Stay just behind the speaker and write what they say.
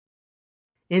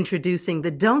Introducing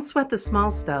the Don't Sweat the Small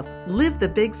Stuff, Live the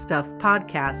Big Stuff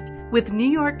podcast with New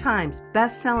York Times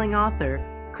best-selling author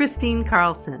Kristine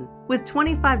Carlson. With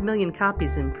 25 million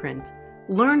copies in print,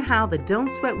 learn how the Don't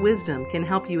Sweat wisdom can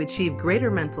help you achieve greater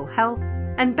mental health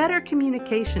and better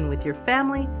communication with your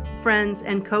family, friends,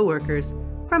 and coworkers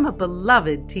from a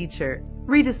beloved teacher.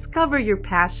 Rediscover your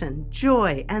passion,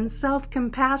 joy, and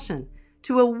self-compassion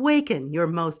to awaken your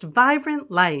most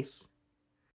vibrant life.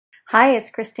 Hi,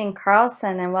 it's Kristine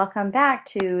Carlson, and welcome back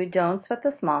to Don't Sweat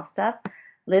the Small Stuff,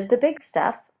 Live the Big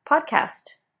Stuff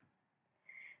podcast.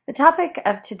 The topic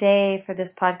of today for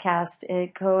this podcast,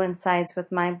 it coincides with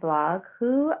my blog,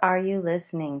 Who Are You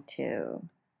Listening To?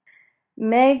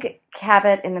 Meg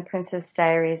Cabot in The Princess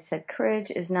Diaries said,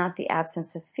 courage is not the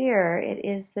absence of fear, it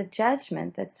is the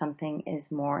judgment that something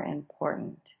is more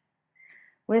important.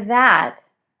 With that,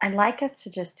 I'd like us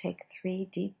to just take 3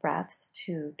 deep breaths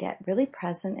to get really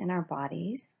present in our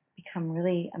bodies, become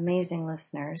really amazing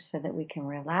listeners so that we can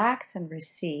relax and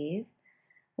receive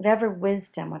whatever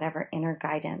wisdom, whatever inner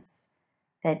guidance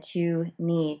that you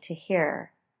need to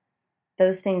hear.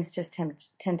 Those things just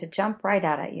tend to jump right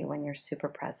out at you when you're super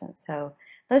present. So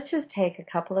let's just take a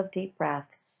couple of deep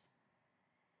breaths,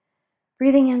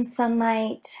 breathing in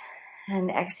sunlight and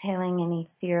exhaling any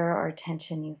fear or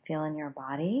tension you feel in your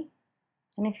body.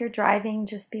 And if you're driving,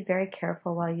 just be very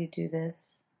careful while you do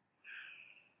this.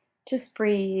 Just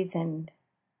breathe and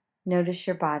notice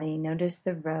your body, notice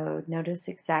the road, notice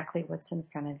exactly what's in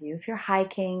front of you. If you're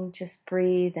hiking, just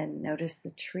breathe and notice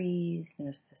the trees,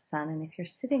 notice the sun. And if you're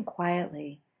sitting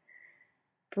quietly,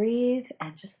 breathe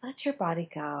and just let your body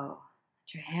go.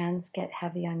 Let your hands get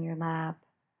heavy on your lap.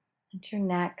 Let your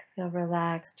neck feel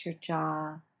relaxed, your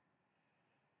jaw.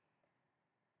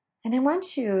 And I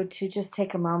want you to just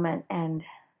take a moment and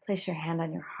place your hand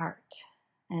on your heart.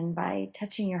 And by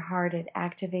touching your heart, it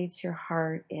activates your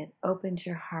heart, it opens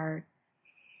your heart.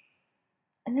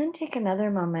 And then take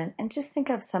another moment and just think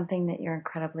of something that you're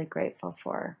incredibly grateful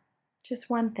for.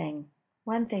 Just one thing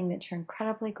that you're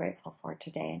incredibly grateful for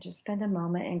today. And just spend a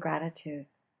moment in gratitude.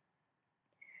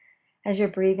 As you're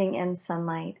breathing in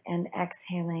sunlight and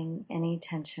exhaling any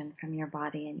tension from your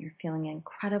body and you're feeling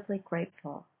incredibly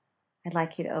grateful, I'd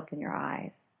like you to open your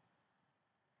eyes.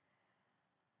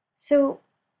 So,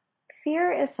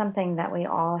 fear is something that we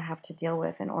all have to deal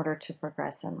with in order to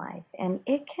progress in life. And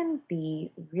it can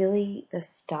be really the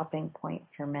stopping point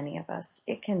for many of us.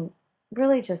 It can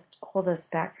really just hold us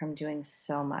back from doing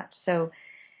so much. So,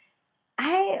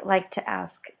 I like to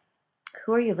ask,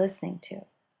 who are you listening to?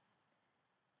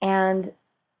 And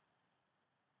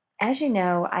as you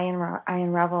know, I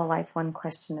unravel life one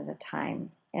question at a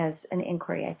time. As an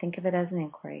inquiry. I think of it as an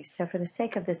inquiry. So for the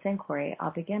sake of this inquiry,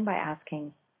 I'll begin by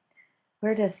asking,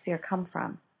 where does fear come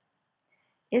from?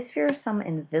 Is fear some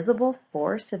invisible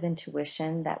force of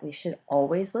intuition that we should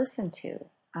always listen to?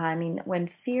 I mean, when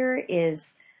fear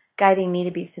is guiding me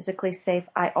to be physically safe,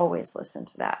 I always listen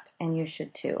to that, and you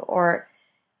should too. Or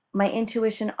my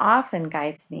intuition often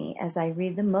guides me as I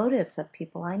read the motives of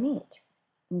people I meet.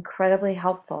 Incredibly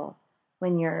helpful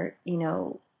when you're,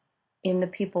 in the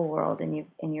people world and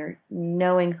you're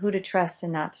knowing who to trust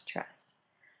and not to trust.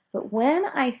 But when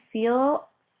I feel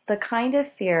the kind of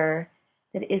fear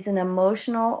that is an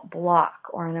emotional block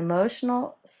or an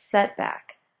emotional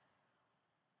setback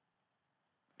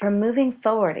from moving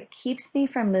forward, it keeps me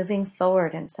from moving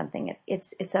forward in something.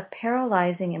 It's a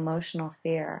paralyzing emotional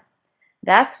fear.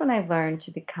 That's when I've learned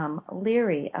to become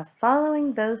leery of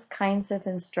following those kinds of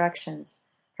instructions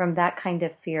from that kind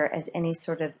of fear as any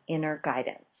sort of inner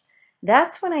guidance.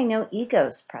 That's when I know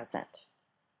ego's present.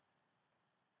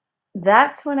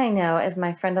 That's when I know, as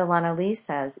my friend Alana Lee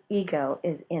says, ego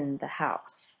is in the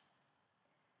house.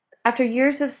 After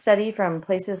years of study from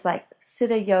places like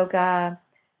Siddha Yoga,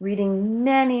 reading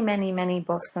many, many, many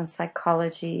books on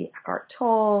psychology, Eckhart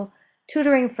Tolle,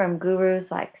 tutoring from gurus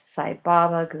like Sai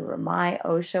Baba, Guru Mai,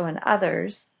 Osho, and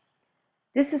others,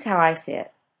 this is how I see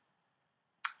it.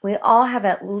 We all have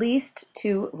at least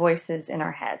 2 voices in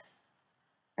our heads.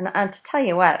 And to tell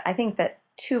you what, I think that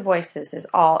 2 voices is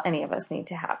all any of us need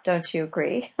to have. Don't you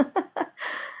agree?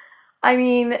 I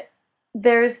mean,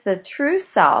 there's the true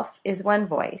self is one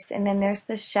voice, and then there's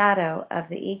the shadow of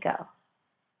the ego.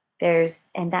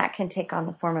 And that can take on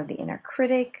the form of the inner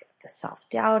critic, the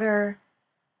self-doubter.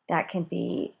 That can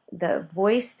be the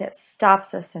voice that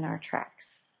stops us in our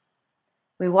tracks.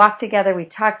 We walk together, we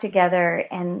talk together,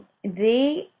 and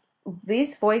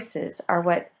these voices are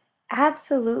what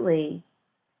absolutely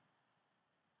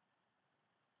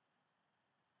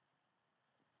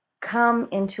come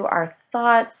into our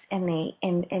thoughts and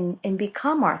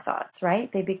become our thoughts,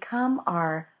 right? They become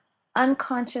our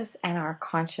unconscious and our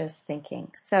conscious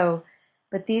thinking.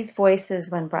 But these voices,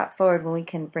 when brought forward, when we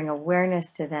can bring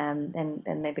awareness to them,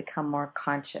 then they become more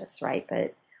conscious, right?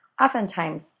 But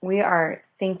oftentimes we are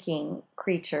thinking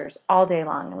creatures all day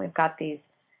long, and we've got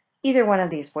either one of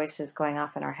these voices going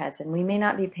off in our heads, and we may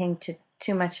not be paying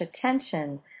too much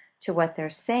attention to what they're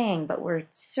saying, but we're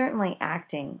certainly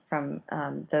acting from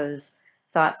those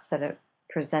thoughts that are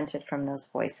presented from those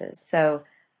voices. So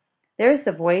there's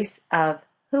the voice of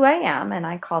who I am, and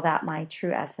I call that my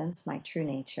true essence, my true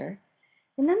nature.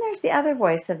 And then there's the other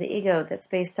voice of the ego that's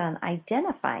based on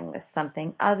identifying with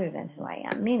something other than who I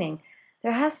am, meaning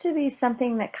there has to be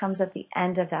something that comes at the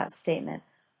end of that statement.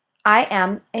 I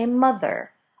am a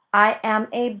mother. I am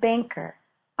a banker.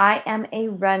 I am a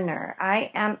runner.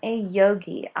 I am a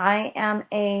yogi. I am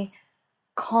a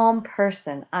calm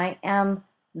person. I am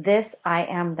this. I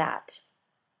am that.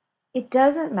 It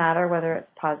doesn't matter whether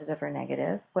it's positive or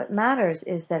negative. What matters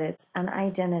is that it's an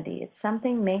identity. It's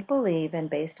something make-believe and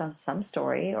based on some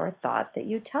story or thought that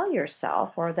you tell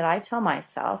yourself or that I tell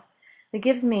myself that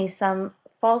gives me some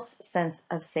false sense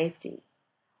of safety.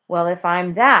 Well, if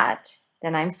I'm that,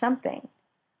 then I'm something.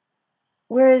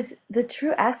 Whereas the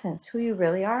true essence, who you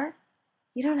really are,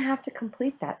 you don't have to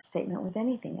complete that statement with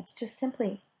anything. It's just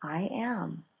simply, I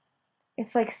am.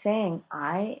 It's like saying,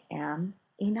 I am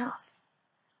enough.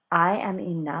 I am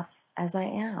enough as I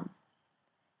am.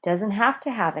 Doesn't have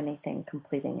to have anything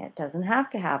completing it. Doesn't have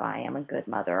to have I am a good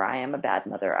mother, I am a bad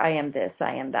mother, I am this,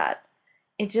 I am that.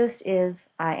 It just is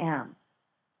I am.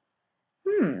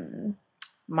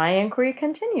 My inquiry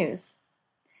continues.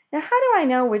 Now, how do I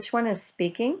know which one is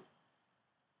speaking?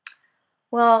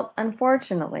 Well,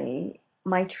 unfortunately,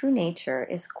 my true nature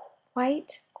is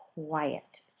quite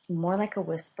quiet. It's more like a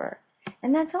whisper.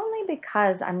 And that's only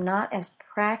because I'm not as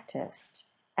practiced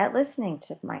at listening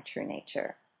to my true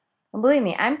nature. And believe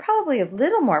me, I'm probably a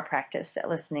little more practiced at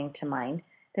listening to mine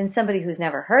than somebody who's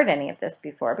never heard any of this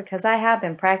before, because I have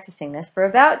been practicing this for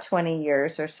about 20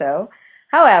 years or so.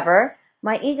 However,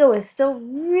 my ego is still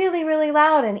really, really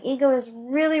loud, and ego is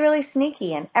really, really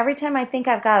sneaky. And every time I think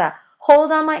I've got a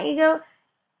hold on my ego,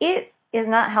 it is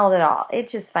not held at all. It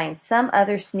just finds some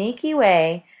other sneaky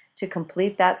way to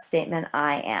complete that statement,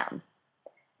 I am.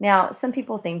 Now, some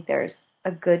people think there's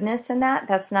a goodness in that.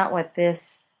 That's not what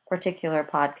this particular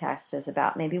podcast is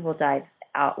about. Maybe we'll dive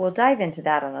into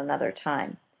that on another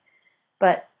time.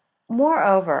 But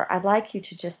moreover, I'd like you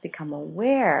to just become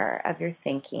aware of your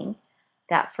thinking,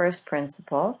 that first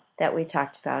principle that we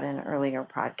talked about in an earlier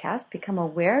podcast. Become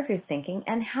aware of your thinking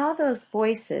and how those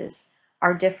voices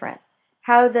are different.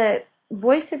 How the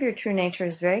voice of your true nature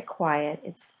is very quiet.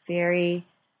 It's very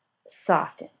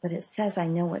soft, but it says, I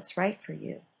know what's right for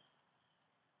you.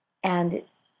 And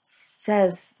it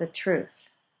says the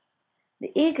truth.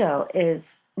 The ego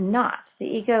is not. The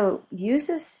ego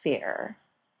uses fear,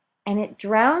 and it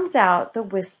drowns out the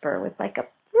whisper with like a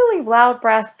really loud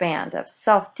brass band of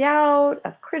self-doubt,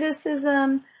 of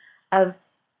criticism, of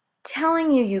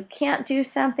telling you can't do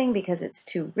something because it's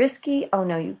too risky. Oh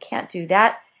no, you can't do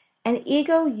that. And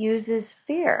ego uses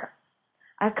fear.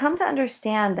 I've come to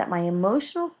understand that my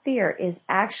emotional fear is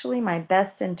actually my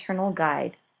best internal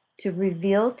guide to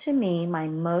reveal to me my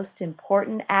most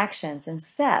important actions and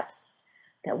steps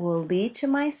that will lead to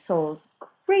my soul's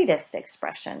greatest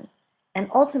expression and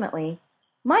ultimately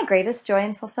my greatest joy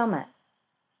and fulfillment.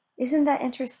 Isn't that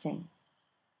interesting?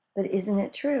 But isn't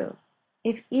it true?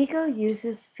 If ego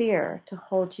uses fear to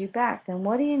hold you back, then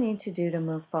what do you need to do to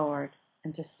move forward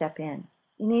and to step in?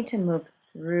 You need to move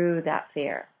through that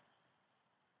fear.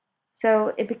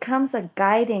 So it becomes a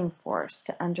guiding force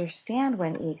to understand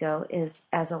when ego is,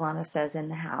 as Alana says in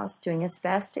the house, doing its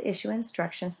best to issue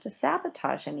instructions to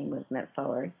sabotage any movement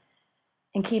forward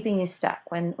and keeping you stuck.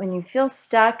 When you feel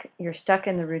stuck, you're stuck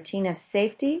in the routine of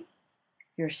safety,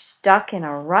 you're stuck in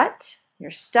a rut, you're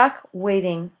stuck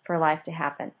waiting for life to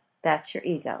happen. That's your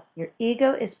ego. Your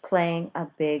ego is playing a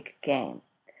big game.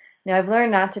 Now, I've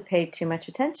learned not to pay too much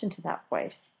attention to that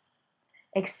voice,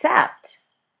 except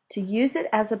to use it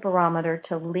as a barometer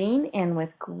to lean in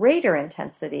with greater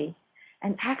intensity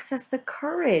and access the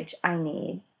courage I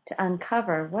need to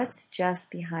uncover what's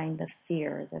just behind the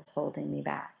fear that's holding me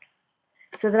back,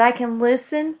 so that I can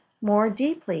listen more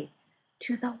deeply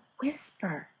to the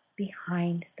whisper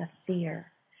behind the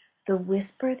fear, the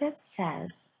whisper that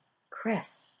says,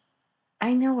 Chris,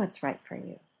 I know what's right for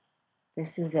you.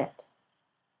 This is it.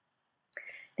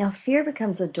 Now, fear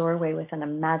becomes a doorway with an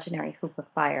imaginary hoop of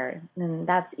fire, and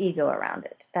that's ego around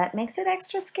it. That makes it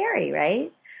extra scary,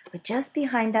 right? But just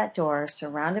behind that door,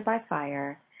 surrounded by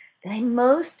fire, that I'm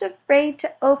most afraid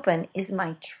to open is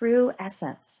my true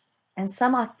essence and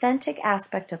some authentic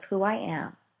aspect of who I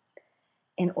am.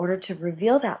 in order to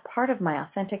reveal that part of my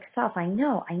authentic self, I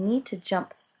know I need to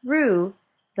jump through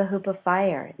the hoop of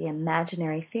fire, the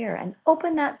imaginary fear, and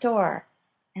open that door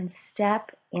and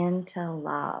step into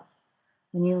love.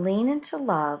 When you lean into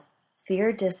love,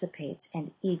 fear dissipates and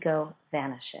ego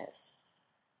vanishes.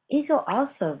 Ego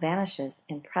also vanishes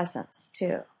in presence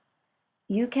too.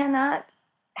 You cannot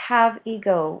have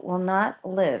ego, will not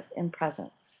live in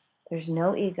presence. There's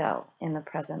no ego in the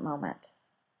present moment.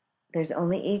 There's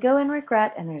only ego in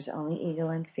regret, and there's only ego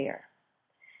in fear.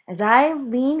 As I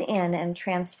lean in and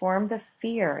transform the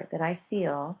fear that I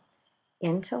feel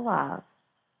into love,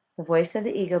 the voice of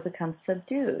the ego becomes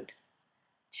subdued,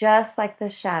 just like the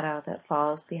shadow that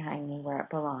falls behind me where it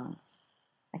belongs.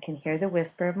 I can hear the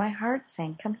whisper of my heart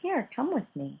saying, "Come here, come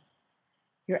with me."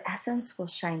 Your essence will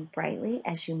shine brightly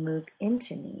as you move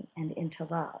into me and into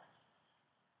love.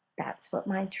 That's what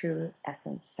my true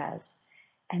essence says.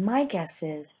 And my guess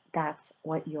is that's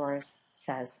what yours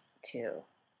says too.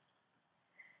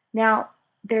 Now,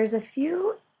 there's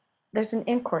an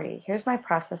inquiry. Here's my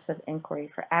process of inquiry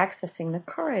for accessing the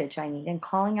courage I need in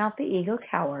calling out the ego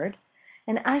coward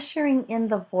and ushering in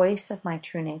the voice of my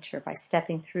true nature by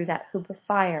stepping through that hoop of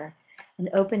fire and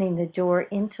opening the door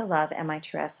into love and my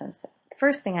true essence. The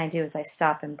first thing I do is I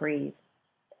stop and breathe.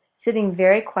 Sitting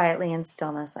very quietly in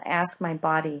stillness, I ask my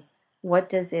body, what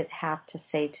does it have to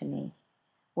say to me?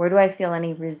 Where do I feel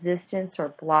any resistance or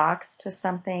blocks to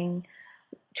something,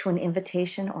 to an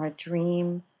invitation or a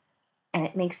dream? And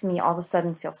it makes me all of a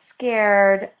sudden feel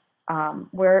scared.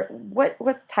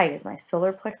 What's tight? Is my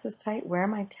solar plexus tight? Where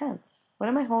am I tense? What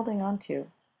am I holding on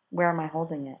to? Where am I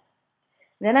holding it?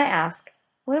 Then I ask,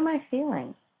 what am I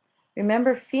feeling?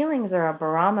 Remember, feelings are a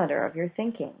barometer of your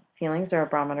thinking. Feelings are a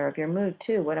barometer of your mood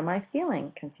too. What am I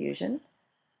feeling? Confusion.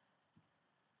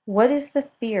 What is the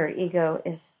fear ego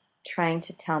is trying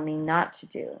to tell me not to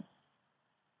do?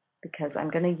 Because I'm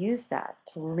going to use that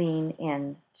to lean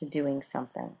in to doing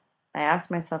something. I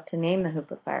ask myself to name the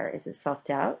hoop of fire. Is it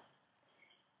self-doubt?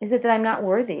 Is it that I'm not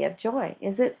worthy of joy?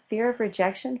 Is it fear of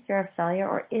rejection, fear of failure,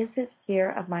 or is it fear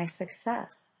of my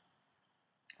success?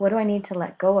 What do I need to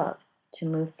let go of to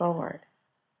move forward?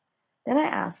 Then I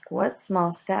ask, what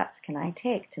small steps can I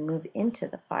take to move into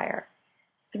the fire,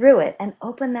 through it, and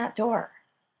open that door?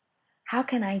 How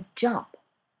can I jump?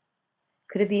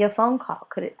 Could it be a phone call?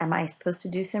 Am I supposed to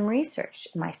do some research?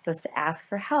 Am I supposed to ask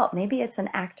for help? Maybe it's an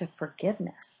act of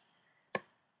forgiveness.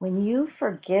 When you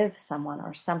forgive someone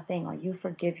or something, or you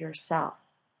forgive yourself,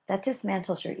 that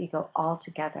dismantles your ego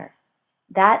altogether.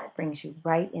 That brings you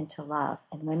right into love.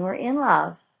 And when we're in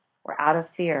love, we're out of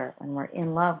fear. When we're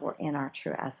in love, we're in our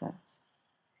true essence.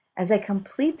 As I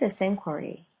complete this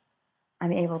inquiry,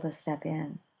 I'm able to step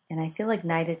in, and I feel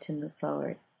ignited to move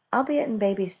forward, albeit in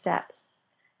baby steps.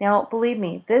 Now, believe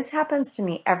me, this happens to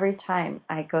me every time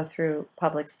I go through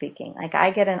public speaking. Like,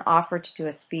 I get an offer to do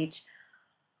a speech.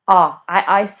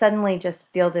 I suddenly just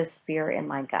feel this fear in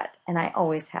my gut, and I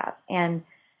always have. And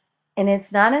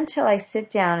it's not until I sit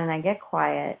down and I get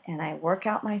quiet and I work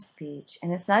out my speech,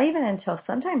 and it's not even until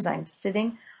sometimes I'm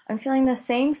feeling the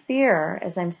same fear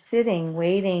as I'm sitting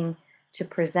waiting to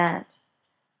present.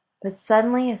 But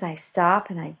suddenly, as I stop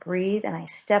and I breathe and I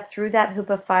step through that hoop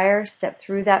of fire, step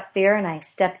through that fear, and I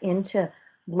step into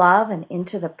love and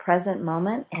into the present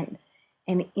moment and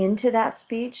into that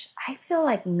speech, I feel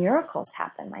like miracles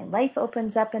happen. My life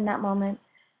opens up in that moment.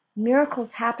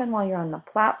 Miracles happen while you're on the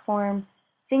platform.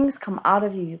 Things come out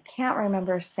of you you can't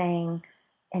remember saying,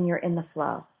 and you're in the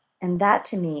flow. And that,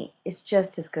 to me, is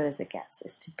just as good as it gets,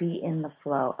 is to be in the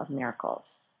flow of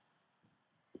miracles.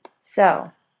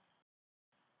 So,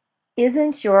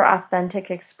 isn't your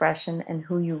authentic expression and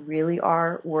who you really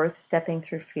are worth stepping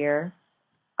through fear?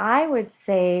 I would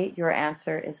say your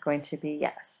answer is going to be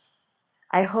yes.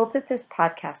 I hope that this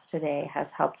podcast today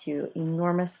has helped you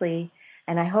enormously,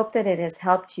 and I hope that it has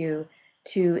helped you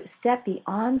to step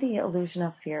beyond the illusion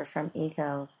of fear from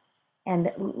ego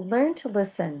and learn to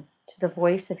listen to the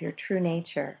voice of your true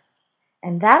nature.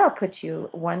 And that'll put you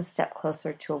one step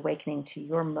closer to awakening to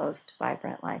your most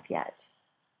vibrant life yet.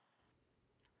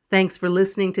 Thanks for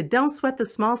listening to Don't Sweat the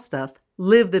Small Stuff,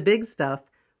 Live the Big Stuff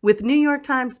with New York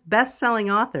Times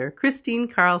best-selling author Kristine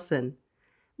Carlson.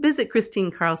 Visit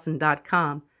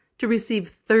KristineCarlson.com to receive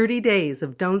 30 days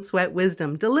of Don't Sweat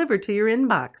wisdom delivered to your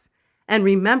inbox. And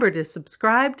remember to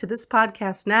subscribe to this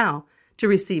podcast now to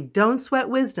receive Don't Sweat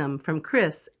wisdom from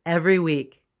Chris every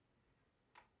week.